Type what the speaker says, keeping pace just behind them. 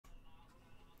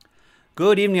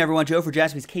Good evening, everyone. Joe for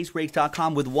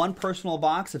jaspyscasebreaks.com with one personal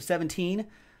box of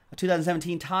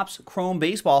 2017 Topps Chrome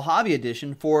Baseball Hobby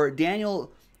Edition for Daniel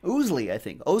Oosley, I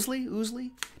think.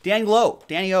 Oosley? Daniel O.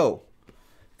 Danny O.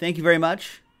 Thank you very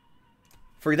much.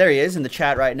 There he is in the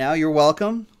chat right now. You're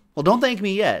welcome. Well, don't thank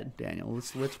me yet, Daniel.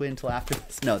 Let's wait until after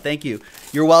this. No, thank you.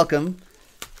 You're welcome.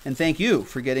 And thank you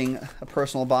for getting a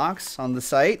personal box on the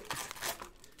site.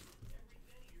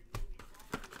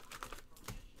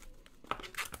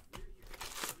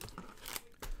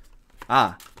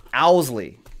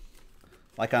 Owlsley.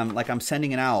 Like I'm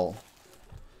sending an owl.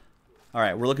 All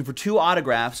right, we're looking for 2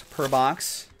 autographs per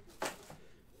box.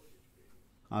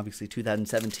 Obviously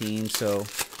 2017, so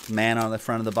man on the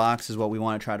front of the box is what we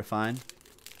want to try to find.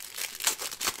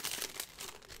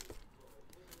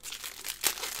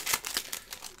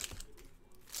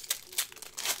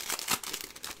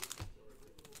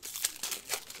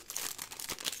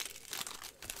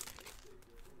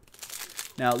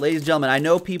 Now, ladies and gentlemen, I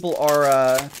know people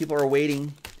are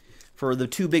waiting for the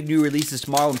 2 big new releases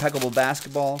tomorrow: Impeccable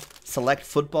Basketball, Select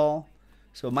Football.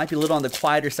 So it might be a little on the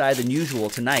quieter side than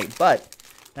usual tonight, but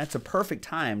that's a perfect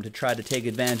time to try to take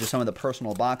advantage of some of the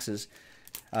personal boxes.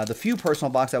 The few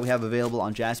personal boxes that we have available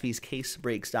on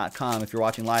jaspyscasebreaks.com. If you're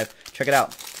watching live, check it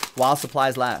out while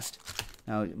supplies last.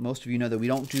 Now, most of you know that we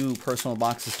don't do personal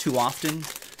boxes too often,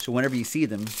 so whenever you see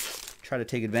them, try to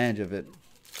take advantage of it.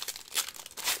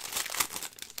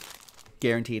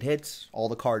 Guaranteed hits, all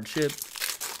the cards ship.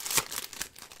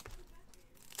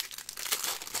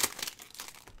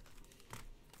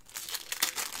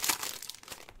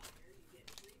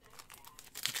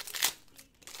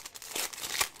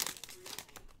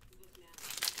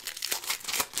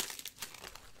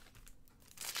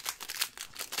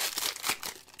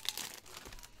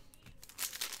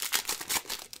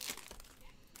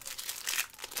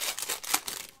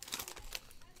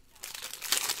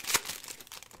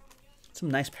 Some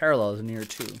nice parallels in here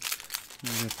too. I'm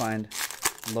going to find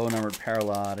low numbered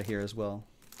parallel out of here as well.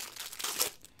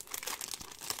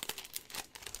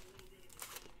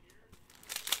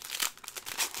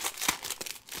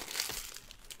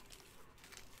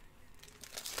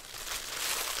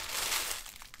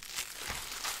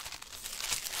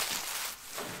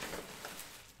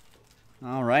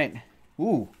 All right.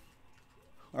 Ooh.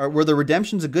 Were the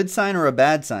redemptions a good sign or a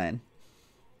bad sign?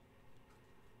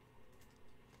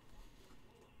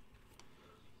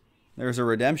 There's a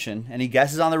redemption. Any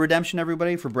guesses on the redemption,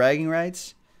 everybody, for bragging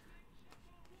rights?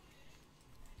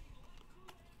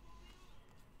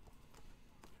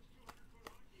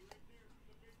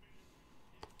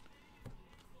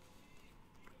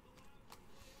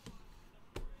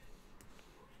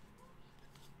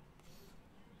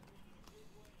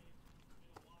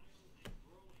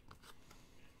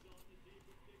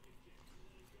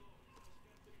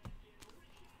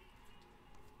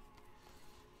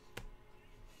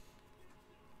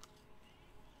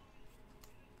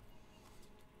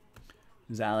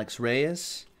 Is Alex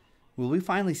Reyes. Will we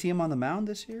finally see him on the mound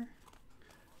this year?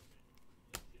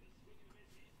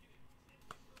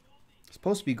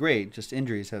 Supposed to be great. Just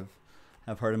injuries have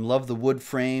hurt him. Love the wood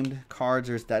framed cards.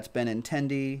 That's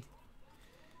Benintendi.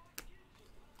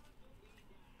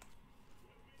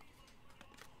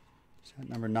 Is that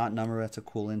number not number? That's a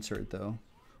cool insert though.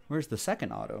 Where's the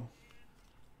second auto?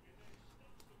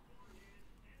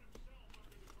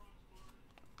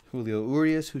 Julio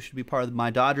Urias, who should be part of my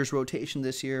Dodgers rotation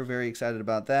this year. Very excited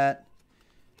about that.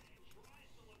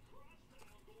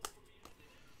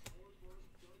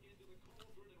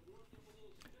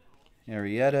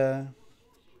 Arrieta.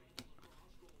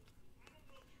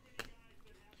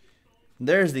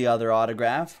 There's the other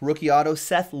autograph. Rookie auto,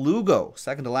 Seth Lugo.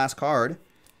 Second to last card.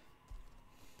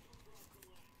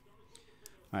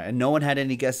 All right, and no one had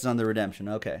any guesses on the redemption.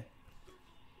 Okay.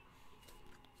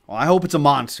 Well, I hope it's a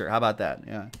monster. How about that?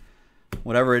 Yeah.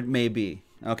 Whatever it may be.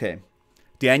 Okay.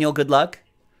 Daniel, good luck.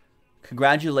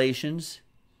 Congratulations.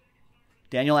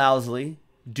 Daniel Owlsley,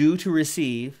 due to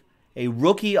receive a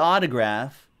rookie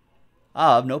autograph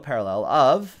of, no parallel,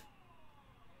 of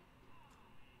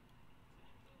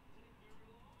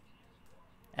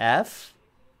F.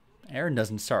 Aaron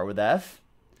doesn't start with F.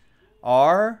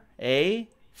 R.A.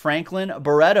 Franklin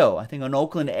Barreto. I think an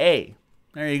Oakland A.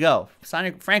 There you go.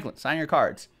 Franklin, sign your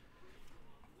cards.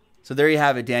 So there you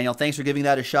have it, Daniel. Thanks for giving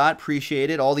that a shot. Appreciate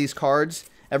it. All these cards,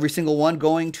 every single one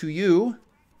going to you.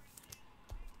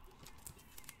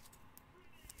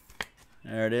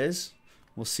 There it is.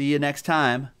 We'll see you next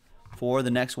time for the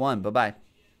next one. Bye-bye.